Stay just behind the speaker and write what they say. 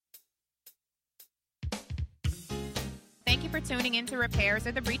Thank you for tuning in to Repairs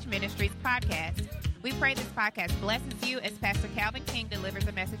of the Breach Ministries podcast. We pray this podcast blesses you as Pastor Calvin King delivers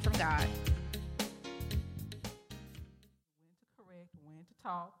a message from God. When to correct, when to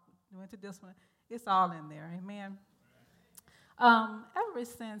talk, when to discipline, it's all in there, amen. Ever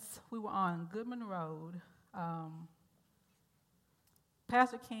since we were on Goodman Road,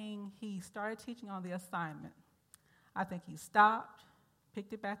 Pastor King, he started teaching on the assignment. I think he stopped,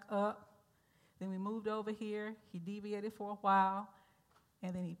 picked it back up. Then we moved over here. He deviated for a while,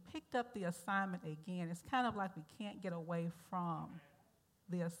 and then he picked up the assignment again. It's kind of like we can't get away from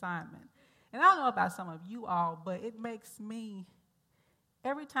the assignment. And I don't know about some of you all, but it makes me,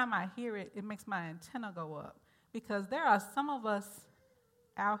 every time I hear it, it makes my antenna go up. Because there are some of us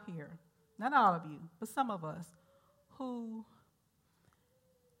out here, not all of you, but some of us, who,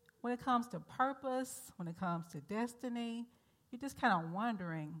 when it comes to purpose, when it comes to destiny, you're just kind of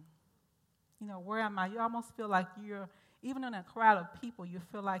wondering, you know, where am I? You almost feel like you're, even in a crowd of people, you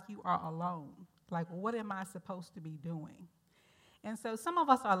feel like you are alone. Like, what am I supposed to be doing? And so some of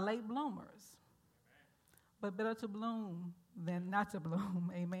us are late bloomers, but better to bloom than not to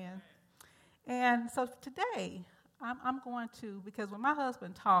bloom, amen? And so today, I'm going to, because when my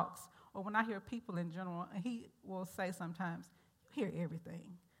husband talks, or when I hear people in general, he will say sometimes, you hear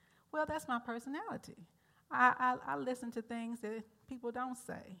everything. Well, that's my personality. I listen to things that people don't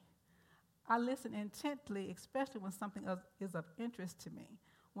say. I listen intently, especially when something is of interest to me.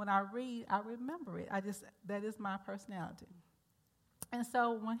 When I read, I remember it. That is my personality. And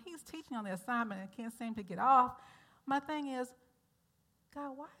so when he's teaching on the assignment and can't seem to get off, my thing is,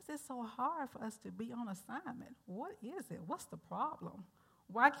 God, why is it so hard for us to be on assignment? What is it? What's the problem?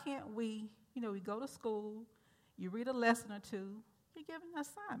 Why can't we, we go to school, you read a lesson or two, you're given an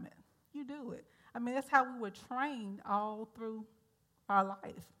assignment. You do it. I mean, that's how we were trained all through our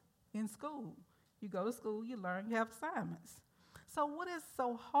life. In school. You go to school, you learn, you have assignments. So what is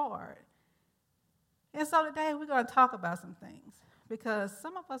so hard? And so today we're going to talk about some things, because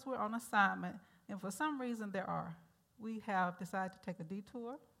some of us, we're on assignment, and for some reason we have decided to take a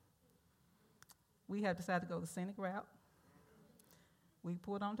detour. We have decided to go the scenic route. We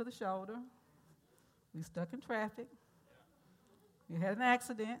pulled onto the shoulder. We stuck in traffic. You had an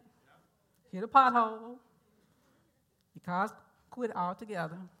accident. Hit a pothole. Your car's quit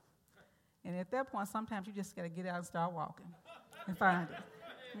altogether. And at that point, sometimes you just got to get out and start walking and find it.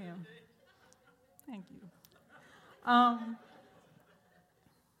 Yeah. Thank you.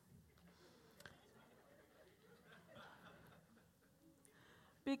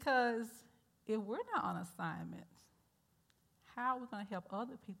 Because if we're not on assignment, how are we going to help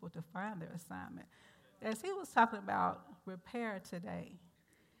other people to find their assignment? As he was talking about repair today,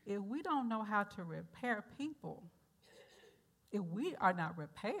 if we don't know how to repair people, if we are not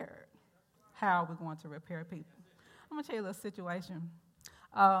repaired, how are we going to repair people? I'm going to tell you a little situation.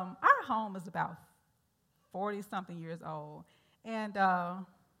 Our home is about 40-something years old. And there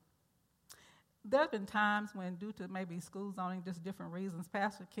have been times when, due to maybe school zoning, just different reasons,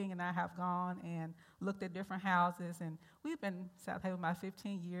 Pastor King and I have gone and looked at different houses. And we've been in South Haven about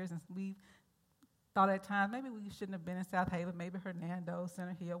 15 years, and we've thought at times maybe we shouldn't have been in South Haven, maybe Hernando,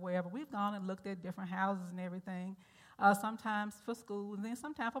 Center Hill, wherever. We've gone and looked at different houses and everything. Sometimes for school, and then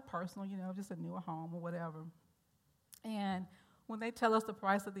sometimes for personal, just a newer home or whatever. And when they tell us the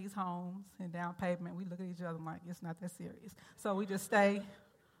price of these homes and down payment, we look at each other like, it's not that serious. So we just stay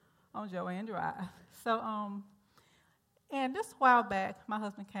on Joanne Drive. So, and just a while back, my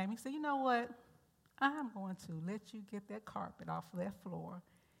husband came. He said, you know what? I'm going to let you get that carpet off of that floor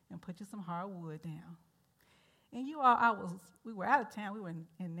and put you some hardwood down. And you all, we were out of town. We were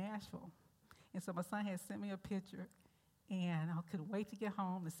in Nashville. And so my son had sent me a picture, and I couldn't wait to get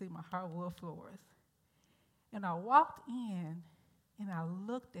home to see my hardwood floors. And I walked in, and I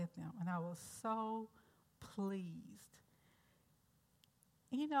looked at them, and I was so pleased.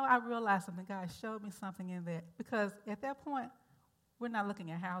 And I realized something. God showed me something in that, because at that point, we're not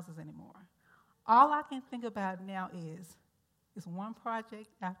looking at houses anymore. All I can think about now is one project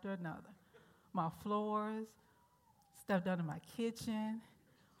after another. My floors, stuff done in my kitchen,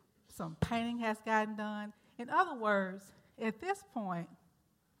 some painting has gotten done. In other words, at this point,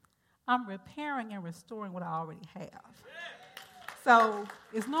 I'm repairing and restoring what I already have. So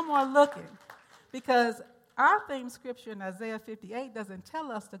it's no more looking, because our theme scripture in Isaiah 58 doesn't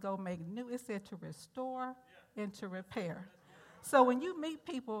tell us to go make new. It said to restore and to repair. So when you meet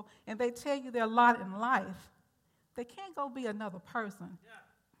people and they tell you their lot in life, they can't go be another person.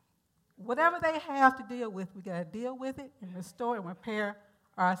 Whatever they have to deal with, we got to deal with it and restore and repair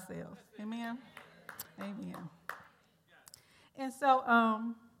ourselves. Amen? Amen. And so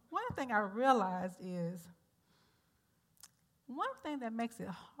one thing I realized is One thing that makes it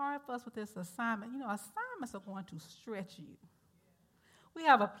hard for us with this assignment, assignments are going to stretch you. We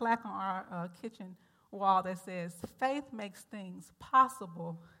have a plaque on our kitchen wall that says, faith makes things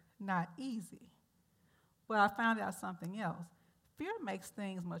possible, not easy. But I found out something else. Fear makes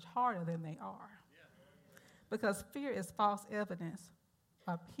things much harder than they are. Because fear is false evidence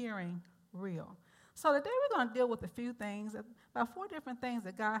appearing real. So today we're going to deal with a few things, about 4 different things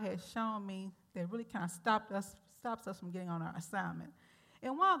that God has shown me that really kind of stops us from getting on our assignment.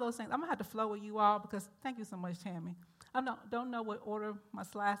 And one of those things, I'm going to have to flow with you all because, thank you so much, Tammy. I don't know what order my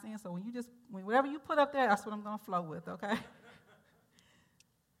slides in, so whatever you put up there, that's what I'm going to flow with, okay?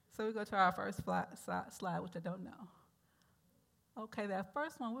 So we go to our first slide, which I don't know. Okay, that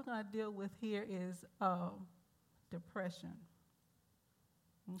first one we're going to deal with here is depression.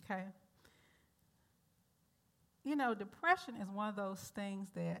 Okay? Depression is one of those things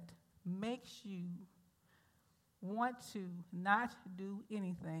that makes you want to not do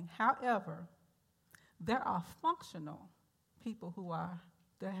anything. However, there are functional people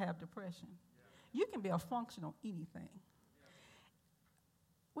that have depression. You can be a functional anything.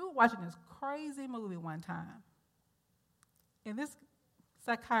 We were watching this crazy movie one time, and this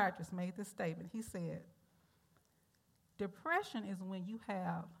psychiatrist made this statement. He said, depression is when you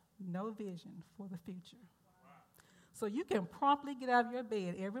have no vision for the future. So you can promptly get out of your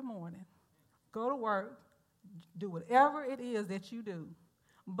bed every morning, go to work, do whatever it is that you do.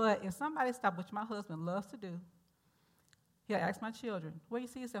 But if somebody stops, which my husband loves to do, he'll ask my children, where do you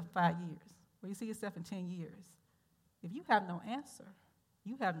see yourself in 5 years? Where do you see yourself in 10 years? If you have no answer,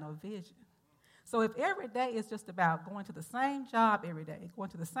 you have no vision. So if every day is just about going to the same job every day, going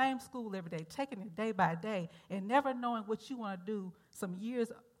to the same school every day, taking it day by day, and never knowing what you want to do some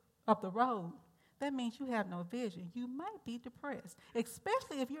years up the road, that means you have no vision. You might be depressed,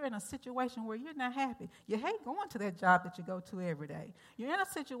 especially if you're in a situation where you're not happy. You hate going to that job that you go to every day. You're in a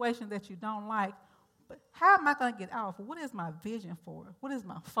situation that you don't like, but how am I going to get out of it? What is my vision for it? What is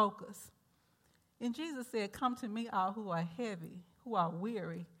my focus? And Jesus said, come to me, all who are heavy, who are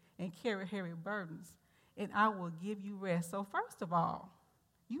weary, and carry heavy burdens, and I will give you rest. So first of all,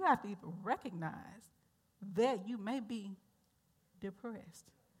 you have to even recognize that you may be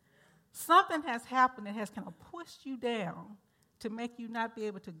depressed. Something has happened that has kind of pushed you down to make you not be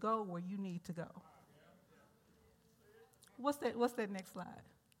able to go where you need to go. What's that next slide?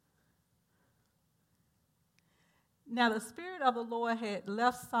 Now the Spirit of the Lord had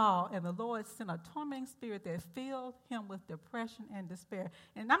left Saul, and the Lord sent a tormenting spirit that filled him with depression and despair.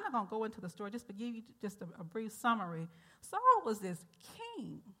 And I'm not going to go into the story, just to give you just a brief summary. Saul was this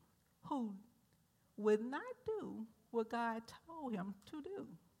king who would not do what God told him to do.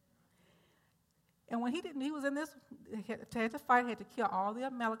 And when he was in this, had to fight, had to kill all the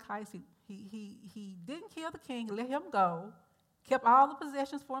Amalekites. He didn't kill the king, let him go, kept all the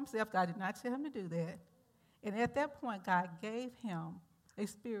possessions for himself. God did not tell him to do that. And at that point, God gave him a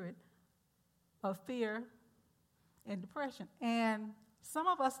spirit of fear and depression. And some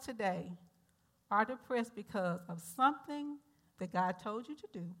of us today are depressed because of something that God told you to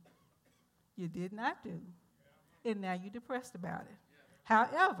do, you did not do, and now you're depressed about it.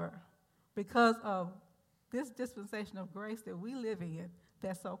 However, because of this dispensation of grace that we live in,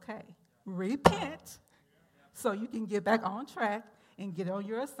 that's okay. Repent so you can get back on track and get on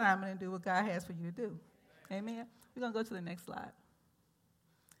your assignment and do what God has for you to do. Amen? We're going to go to the next slide.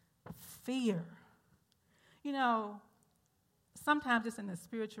 Fear. Sometimes it's in the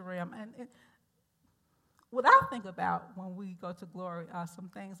spiritual realm. And what I think about when we go to glory are some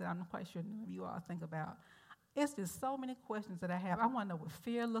things that I'm not quite sure none of you all think about. It's just so many questions that I have. I want to know what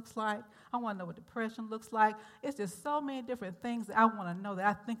fear looks like. I want to know what depression looks like. It's just so many different things that I want to know that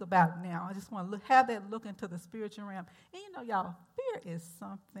I think about now. I just want to have that look into the spiritual realm. And y'all, fear is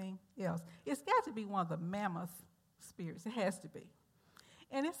something else. It's got to be one of the mammoth spirits. It has to be.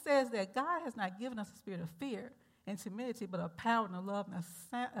 And it says that God has not given us a spirit of fear and timidity, but of power and of love and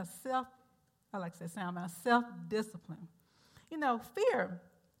a self-discipline. Fear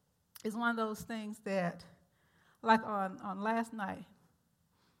is one of those things that, like on last night,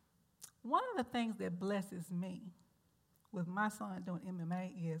 one of the things that blesses me with my son doing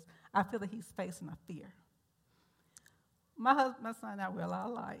MMA is I feel that he's facing a fear. My son and I, we're a lot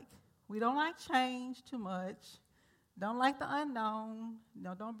alike. We don't like change too much, don't like the unknown,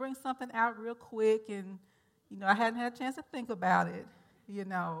 don't bring something out real quick, and, I hadn't had a chance to think about it,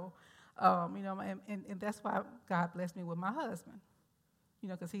 and that's why God blessed me with my husband,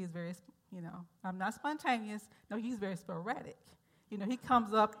 because he is very, I'm not spontaneous. No, he's very sporadic. He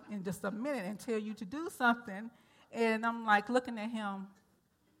comes up in just a minute and tell you to do something, and I'm like looking at him,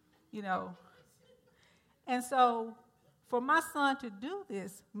 And so For my son to do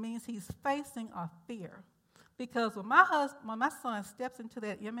this means he's facing a fear. Because when my son steps into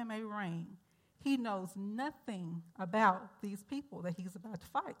that MMA ring, he knows nothing about these people that he's about to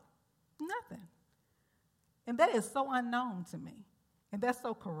fight. Nothing. And that is so unknown to me. And that's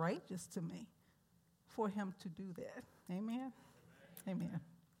so courageous to me for him to do that. Amen? Amen.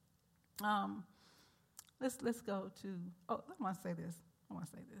 Let's go to, I want to say this.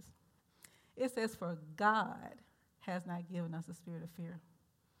 It says, for God has not given us a spirit of fear.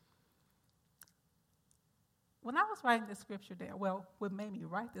 When I was writing this scripture down, what made me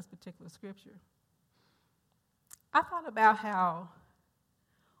write this particular scripture, I thought about how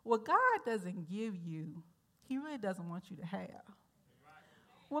what God doesn't give you, he really doesn't want you to have.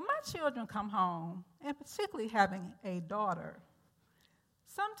 When my children come home, and particularly having a daughter,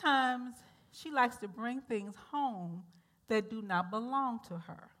 sometimes she likes to bring things home that do not belong to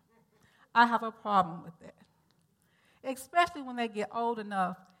her. I have a problem with that, especially when they get old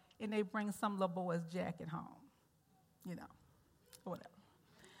enough and they bring some little boy's jacket home, or whatever.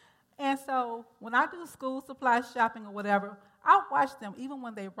 And so when I do school supply shopping or whatever, I watch them, even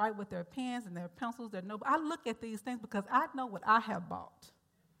when they write with their pens and their pencils, their notebooks. I look at these things because I know what I have bought.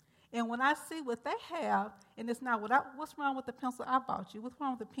 And when I see what they have, and it's not what's wrong with the pencil I bought you? What's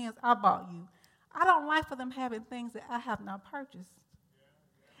wrong with the pens I bought you? I don't like for them having things that I have not purchased.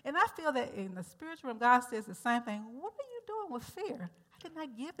 And I feel that in the spiritual realm, God says the same thing. What are you doing with fear? I did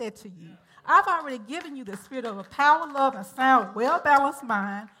not give that to you. I've already given you the spirit of a power, love, and sound, well-balanced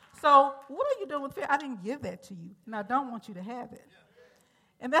mind. So what are you doing with fear? I didn't give that to you, and I don't want you to have it.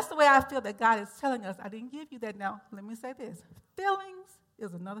 And that's the way I feel that God is telling us, I didn't give you that. Now, let me say this. Feelings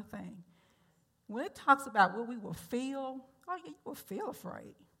is another thing. When it talks about what we will feel, you will feel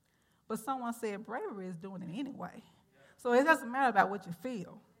afraid. But someone said bravery is doing it anyway. So it doesn't matter about what you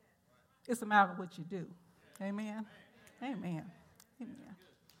feel. It's a matter of what you do. Amen? Amen. Amen.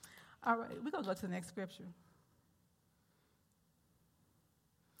 All right, we're going to go to the next scripture.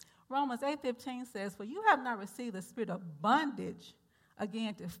 Romans 8:15 says, for you have not received the spirit of bondage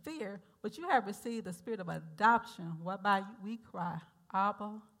again to fear, but you have received the spirit of adoption, whereby we cry,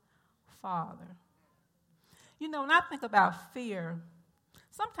 Abba, Father. When I think about fear,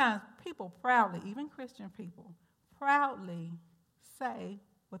 sometimes people proudly, even Christian people, proudly say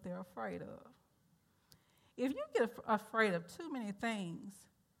what they're afraid of. If you get afraid of too many things,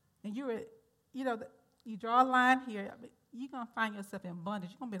 and you draw a line here, you're going to find yourself in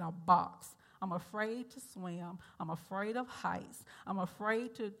bondage. You're going to be in a box. I'm afraid to swim. I'm afraid of heights. I'm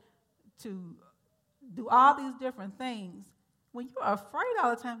afraid to do all these different things. When you're afraid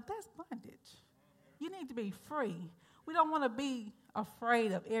all the time, that's bondage. You need to be free. We don't want to be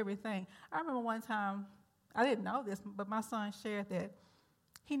afraid of everything. I remember one time, I didn't know this, but my son shared that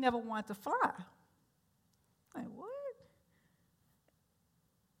he never wanted to fly. Like, what?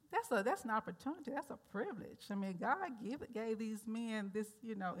 That's an opportunity. That's a privilege. I mean, God gave these men this,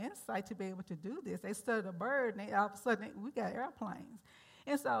 insight to be able to do this. They studied a bird, and all of a sudden, we got airplanes.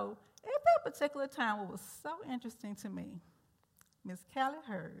 And so, at that particular time, what was so interesting to me, Miss Callie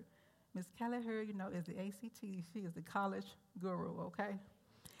Hurd, is the ACT. She is the college guru, okay?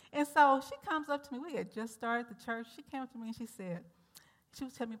 And so, she comes up to me. We had just started the church. She came up to me, and she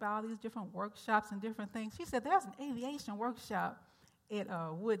was telling me about all these different workshops and different things. She said, there's an aviation workshop at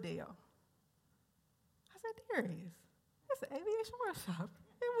Wooddale. I said, there is. It's an aviation workshop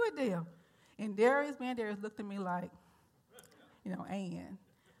at Wooddale. And Darius looked at me like,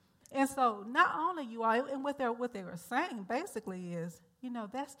 And so not only you all, and what they were saying basically is,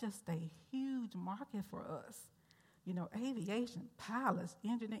 that's just a huge market for us. Aviation, pilots,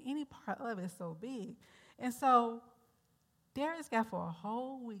 engineering, any part of it is so big. And so Darius got for a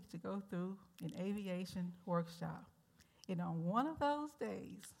whole week to go through an aviation workshop. And on one of those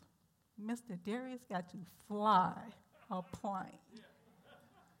days, Mr. Darius got to fly a plane.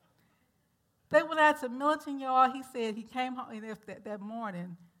 They went out to Milton, y'all. He said he came home, and that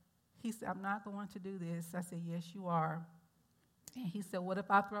morning, he said, I'm not going to do this. I said, yes, you are. And he said, what if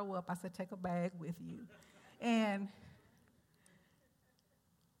I throw up? I said, take a bag with you. And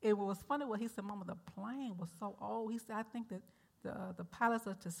it was funny what he said, Mama, the plane was so old. He said, I think that the pilots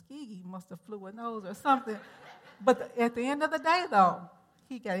of Tuskegee must have flew in those or something. But at the end of the day, though,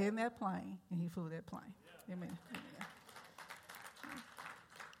 he got in that plane, and he flew that plane. Yeah. Amen.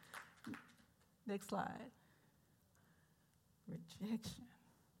 Next slide. Rejection.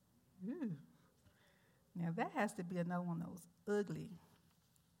 Ooh. Now, that has to be another one of those ugly,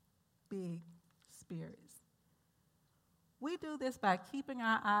 big spirits. We do this by keeping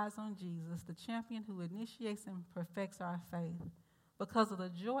our eyes on Jesus, the champion who initiates and perfects our faith. Because of the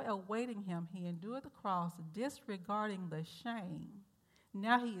joy awaiting him, he endured the cross, disregarding the shame.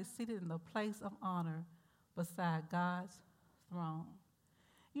 Now he is seated in the place of honor beside God's throne.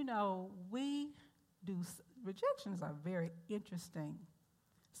 You know, rejection is a very interesting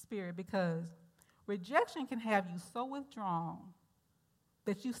spirit because rejection can have you so withdrawn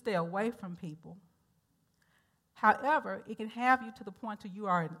that you stay away from people. However, it can have you to the point where you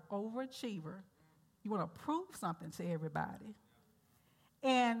are an overachiever. You want to prove something to everybody.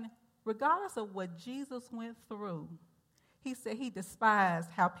 And regardless of what Jesus went through, he said he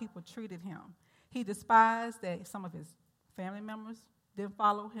despised how people treated him. He despised that some of his family members didn't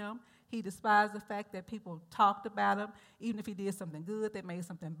follow him. He despised the fact that people talked about him. Even if he did something good, they made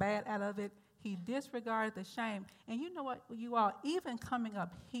something bad out of it. He disregarded the shame. And you know what, you all, even coming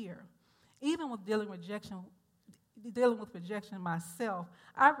up here, even with dealing with rejection myself,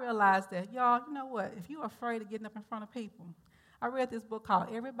 I realized that, y'all, you know what, if you're afraid of getting up in front of people, I read this book called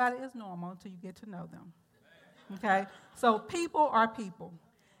Everybody is Normal Until You Get to Know Them. Okay? So people are people.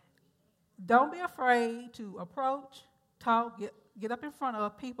 Don't be afraid to approach, talk, get up in front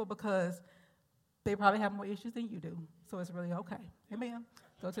of people because they probably have more issues than you do. So it's really okay. Amen.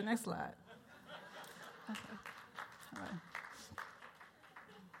 Go to the next slide. Okay. All right.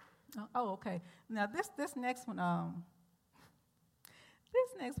 Oh, okay. Now this next one,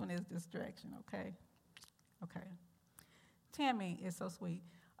 is distraction. Okay. Okay. Tammy is so sweet.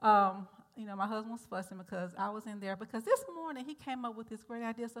 You know, my husband was fussing because I was in there because this morning he came up with this great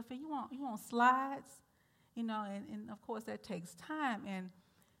idea. Sophia, you want slides? You know, and of course that takes time. And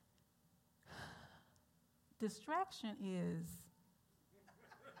distraction is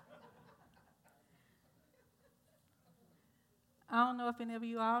I don't know if any of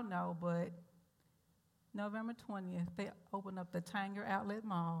you all know, but November 20th, they opened up the Tanger Outlet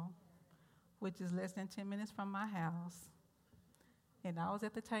Mall, which is less than 10 minutes from my house. And I was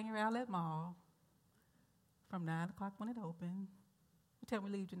at the Tanger Outlet Mall from 9 o'clock when it opened. What time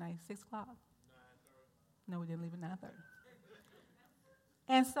we leave tonight? 6 o'clock? 9:30. No, we didn't leave at 9:30.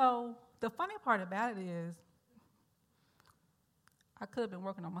 And so the funny part about it is I could have been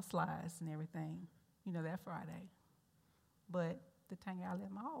working on my slides and everything, you know, that Friday. But the Tanger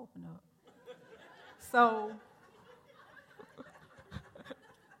Outlet Mall opened up. So,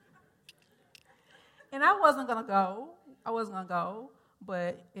 and I wasn't going to go,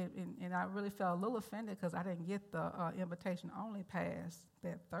 but and I really felt a little offended because I didn't get the invitation only pass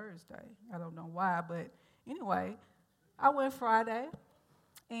that Thursday. I don't know why, but anyway, I went Friday,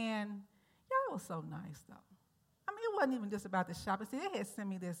 and yeah, it was so nice, though. I mean, it wasn't even just about the shopping. See, they had sent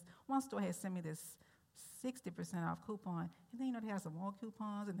me this, one store had sent me this 60% off coupon, and then, you know, they have some more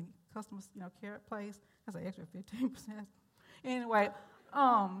coupons, and the customer, you know, care place, that's an extra 15%. Anyway,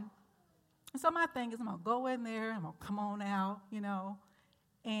 so my thing is I'm going to go in there, I'm going to come on out, you know,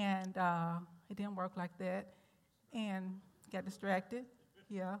 and it didn't work like that, and got distracted,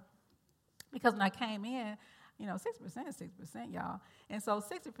 yeah, because when I came in, you know, 6% is 6%, y'all, and so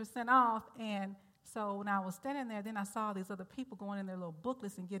 60% off, and so when I was standing there, then I saw these other people going in their little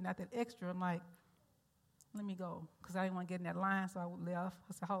booklets and getting out that extra. I'm like, let me go, because I didn't want to get in that line, so I left.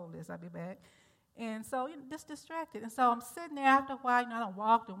 I said, hold this, I'll be back. And so, you know, just distracted. And so I'm sitting there after a while, you know, I done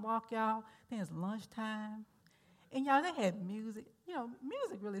walked, y'all. Then it's lunchtime. And, y'all, they had music. You know,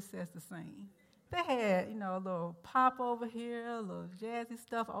 music really sets the scene. They had, you know, a little pop over here, a little jazzy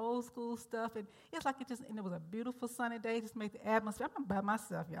stuff, old school stuff. And it's like and it was a beautiful sunny day, just made the atmosphere. I'm by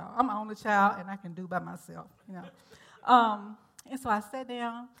myself, y'all. I'm my only child, and I can do by myself, you know. And so I sat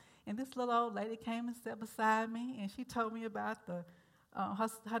down, and this little old lady came and sat beside me, and she told me about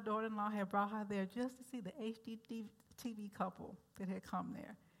her daughter-in-law had brought her there just to see the HD TV couple that had come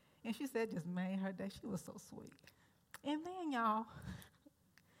there. And she said just made her day. She was so sweet. And then, y'all,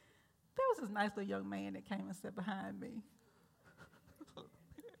 there was this nice little young man that came and sat behind me.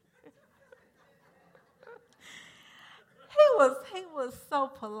 He was so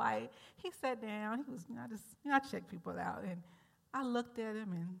polite. He sat down. He was, I check people out, and I looked at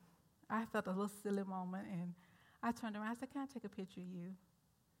him, and I felt a little silly moment, and I turned around. I said, "Can I take a picture of you?"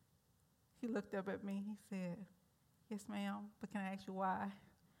 He looked up at me. He said, "Yes, ma'am, but can I ask you why?"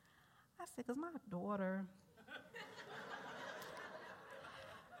 I said, "Because my daughter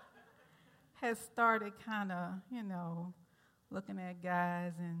has started kind of, you know, looking at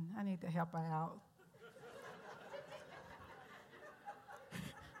guys, and I need to help her out."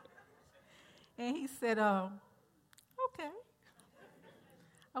 And he said, "Okay."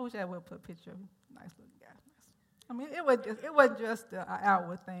 I wish I would put a picture of him. Nice looking guy. I mean, it wasn't just an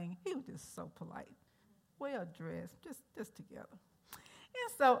outward thing. He was just so polite, well dressed, just together.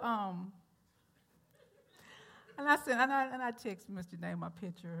 And so And I text Miss Janae my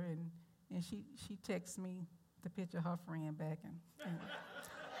picture, and she texts me the picture of her friend back. And anyway.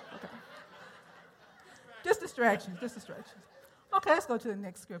 Okay. Just distractions. Okay, let's go to the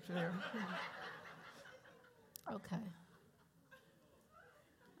next scripture there. Okay.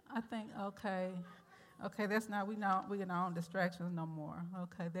 I think, okay, that's not, we're not on distractions no more.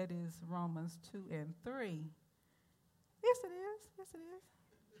 Okay, that is Romans 2 and 3. Yes, it is.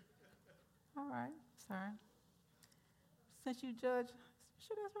 All right, sorry. Since you judge,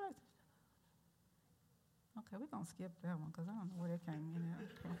 sure that's right. Okay, we're going to skip that one because I don't know where that came in at.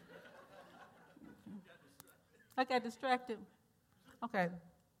 Okay. I got distracted. Okay,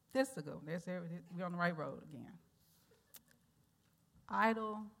 this is a good one. We're on the right road again.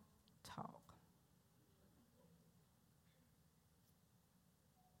 Idle talk.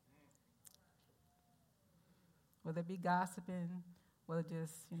 Whether it be gossiping, whether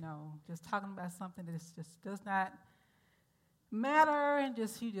just talking about something that just does not matter, and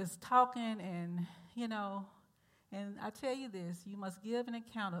you just talking, and and I tell you this, you must give an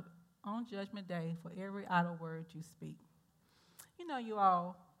account of on Judgment Day for every idle word you speak. You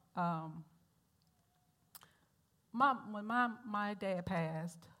all, when my dad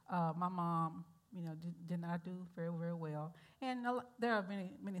passed, my mom, did not do very, very well. And there are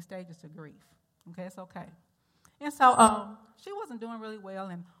many stages to grief. Okay, it's okay. And so she wasn't doing really well.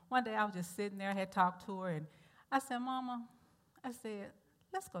 And one day I was just sitting there, I had talked to her, and I said, Mama, let's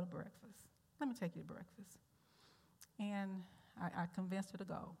go to breakfast. Let me take you to breakfast. And I convinced her to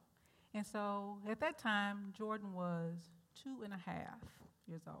go. And so at that time, Jordan was 2.5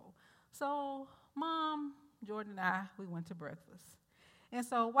 years old. So Mom, Jordan, and I, we went to breakfast. And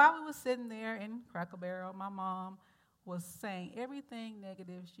so while we were sitting there in Cracker Barrel, my mom was saying everything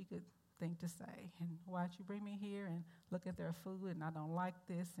negative she could think to say. And why'd you bring me here and look at their food, and I don't like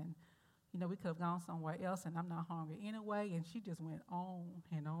this, and we could have gone somewhere else, and I'm not hungry anyway. And she just went on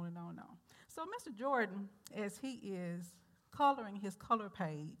and on and on and on. So Mr. Jordan, as he is coloring his color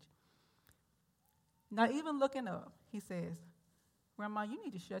page, not even looking up, he says, Grandma, you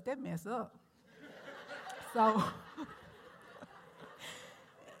need to shut that mess up. So,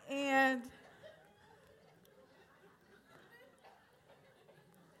 and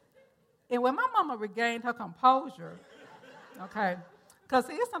when my mama regained her composure, okay, because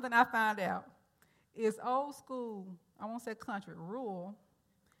here's something I found out. It's old school, I won't say country, rural,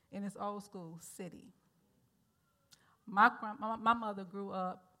 and it's old school city. My mother grew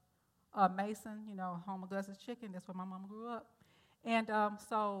up Mason, home of Gus's Chicken. That's where my mama grew up. And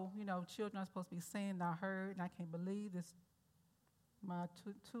so, children are supposed to be seen. I heard, and I can't believe this. My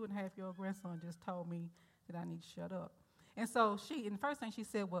 2.5-year-old grandson just told me that I need to shut up. And so and the first thing she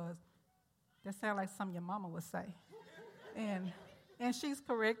said was, that sounds like something your mama would say. And she's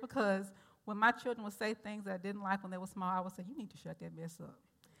correct, because when my children would say things that I didn't like when they were small, I would say, you need to shut that mess up.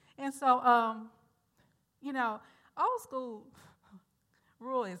 And so, old school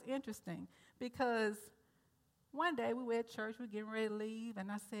rule is interesting, because one day we were at church, we were getting ready to leave,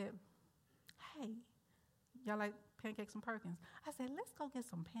 and I said, hey, y'all like pancakes and Perkins? I said, let's go get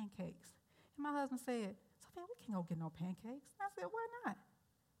some pancakes. And my husband said, Sophia, we can't go get no pancakes. I said, why not?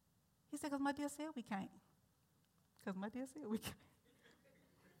 He said, because my dear said we can't. Because my dear said we can't.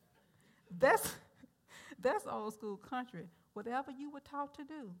 That's old school country. Whatever you were taught to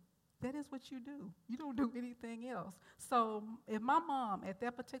do, that is what you do. You don't do anything else. So if my mom at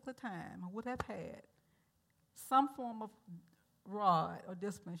that particular time would have had some form of rod or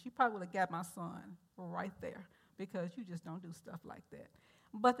discipline, she probably would have got my son right there, because you just don't do stuff like that.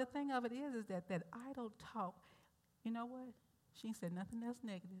 But the thing of it is that idle talk, you know what? She said nothing else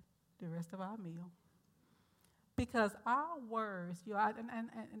negative the rest of our meal. Because our words, and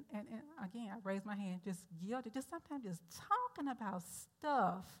again, I raise my hand, just guilty, just sometimes just talking about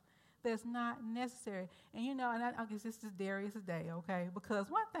stuff that's not necessary. And, and I guess this is Darius' day, okay? Because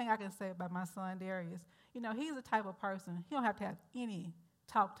one thing I can say about my son, Darius, he's the type of person, he don't have to have any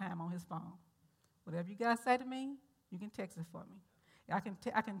talk time on his phone. Whatever you got to say to me, you can text it for me. I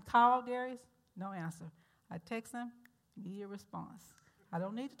can call Darius, no answer. I text him, immediate response. I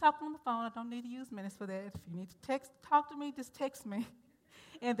don't need to talk on the phone. I don't need to use minutes for that. If you need to talk to me, just text me.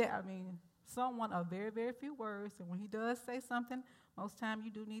 And someone of very, very few words. And when he does say something, most time you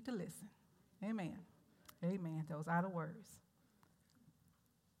do need to listen. Amen. Amen. Those are the words.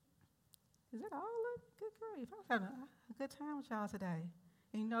 Is that all? Good grief. I'm having a good time with y'all today.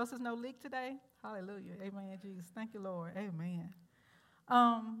 And you notice there's no leak today? Hallelujah. Amen, Jesus. Thank you, Lord. Amen.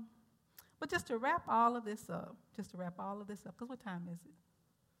 But just to wrap all of this up, because what time is it?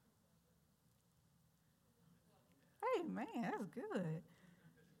 Amen, that's good.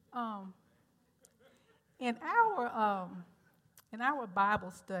 In our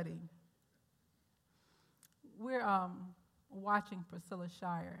Bible study, we're watching Priscilla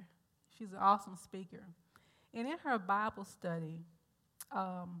Shire. She's an awesome speaker. And in her Bible study,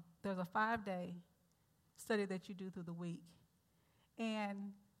 there's a 5-day study that you do through the week.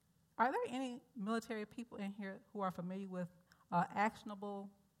 And are there any military people in here who are familiar with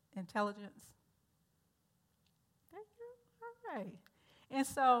actionable intelligence? Thank you. All right. And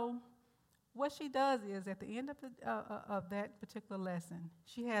so what she does is at the end of that particular lesson,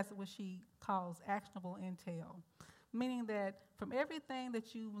 she has what she calls actionable intel, meaning that from everything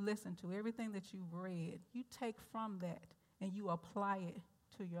that you listen to, everything that you've read, you take from that and you apply it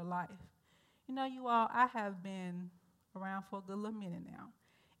to your life. You know, you all, I have been around for a good little minute now,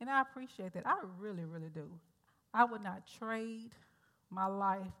 and I appreciate that. I really, really do. I would not trade my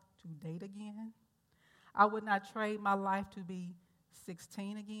life to date again. I would not trade my life to be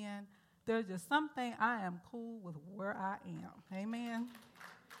 16 again. There's just something I am cool with where I am. Amen.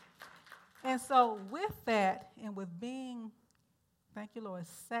 And so with that and with being, thank you, Lord,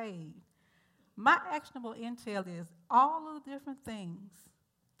 saved, my actionable intel is all of the different things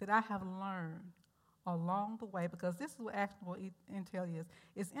that I have learned along the way, because this is what actionable intel is.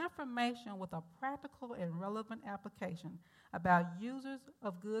 It's information with a practical and relevant application about users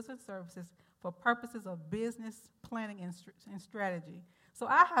of goods and services for purposes of business planning and strategy. So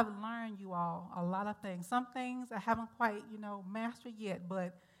I have learned, you all, a lot of things. Some things I haven't quite, mastered yet,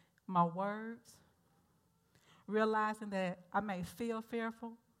 but my words, realizing that I may feel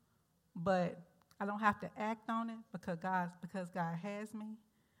fearful, but I don't have to act on it because God has me.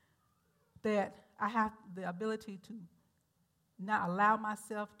 That I have the ability to not allow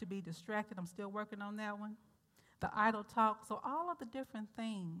myself to be distracted. I'm still working on that one. The idle talk. So all of the different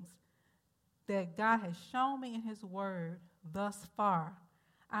things that God has shown me in his word thus far,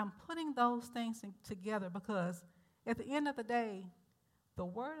 I'm putting those things together because at the end of the day, the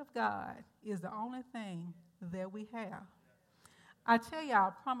word of God is the only thing that we have. I tell y'all,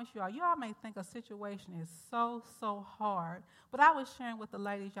 I promise y'all may think a situation is so hard, but I was sharing with the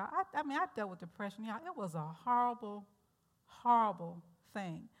ladies, y'all, I dealt with depression, y'all. It was a horrible, horrible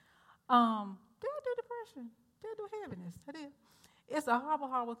thing. Did I do depression? Did I do heaviness? I did. It's a horrible,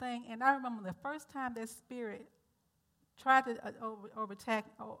 horrible thing, and I remember the first time that spirit tried to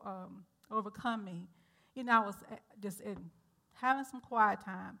overcome me. I was just having some quiet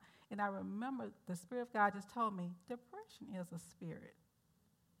time, and I remember the Spirit of God just told me, depression is a spirit.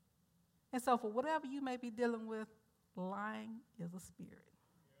 And so for whatever you may be dealing with, lying is a spirit.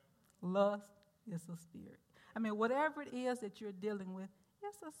 Lust is a spirit. Whatever it is that you're dealing with,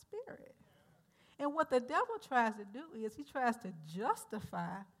 it's a spirit. And what the devil tries to do is he tries to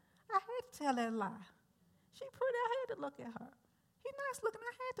justify. I had to tell that lie. She pretty, I had to look at her. He nice looking,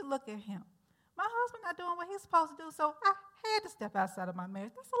 I had to look at him. My husband not doing what he's supposed to do, so I had to step outside of my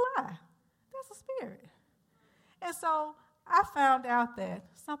marriage. That's a lie. That's a spirit. And so I found out that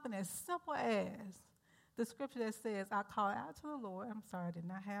something as simple as the scripture that says, I call out to the Lord. I'm sorry, I did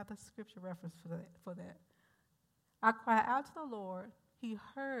not have the scripture reference for that. I cried out to the Lord. He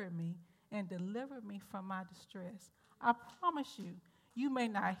heard me and delivered me from my distress. I promise you, you may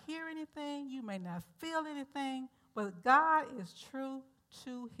not hear anything, you may not feel anything, but God is true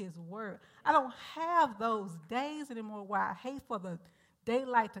to his word. I don't have those days anymore where I hate for the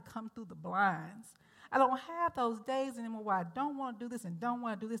daylight to come through the blinds. I don't have those days anymore where I don't want to do this and don't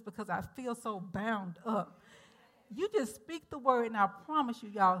want to do this because I feel so bound up. You just speak the word, and I promise you,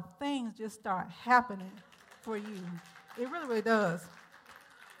 y'all, things just start happening for you. It really, really does.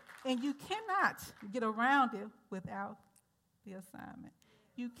 And you cannot get around it without the assignment.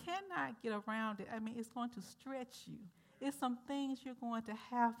 You cannot get around it. It's going to stretch you. It's some things you're going to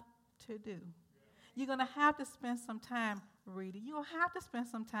have to do. You're going to have to spend some time reading. You'll have to spend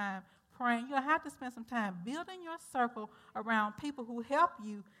some time praying. You'll have to spend some time building your circle around people who help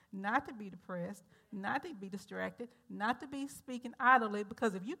you not to be depressed, not to be distracted, not to be speaking idly,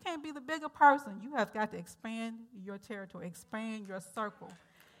 because if you can't be the bigger person, you have got to expand your territory, expand your circle.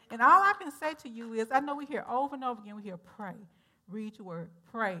 And all I can say to you is, I know we hear over and over again, we hear pray, read your word,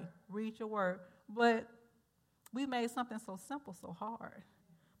 pray, read your word, but we made something so simple so hard.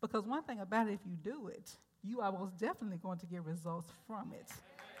 Because one thing about it, if you do it, you are most definitely going to get results from it.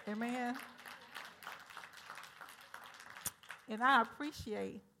 Amen? And I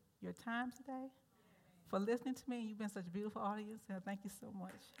appreciate your time today for listening to me. You've been such a beautiful audience, and thank you so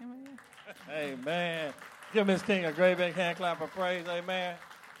much. Amen. Amen. Give Ms. King a great big hand clap of praise. Amen.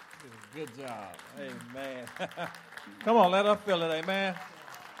 Good job. Amen. Come on, let us feel it. Amen.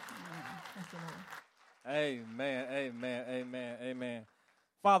 Thank you, Lord. Amen, amen, amen, amen.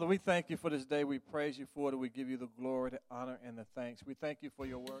 Father, we thank you for this day. We praise you for it. We give you the glory, the honor, and the thanks. We thank you for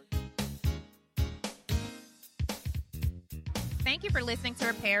your word. Thank you for listening to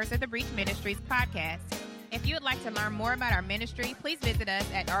Repairers of the Breach Ministries podcast. If you would like to learn more about our ministry, please visit us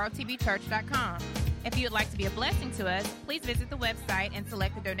at rotbchurch.com. If you would like to be a blessing to us, please visit the website and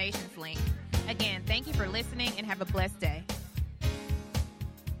select the donations link. Again, thank you for listening and have a blessed day.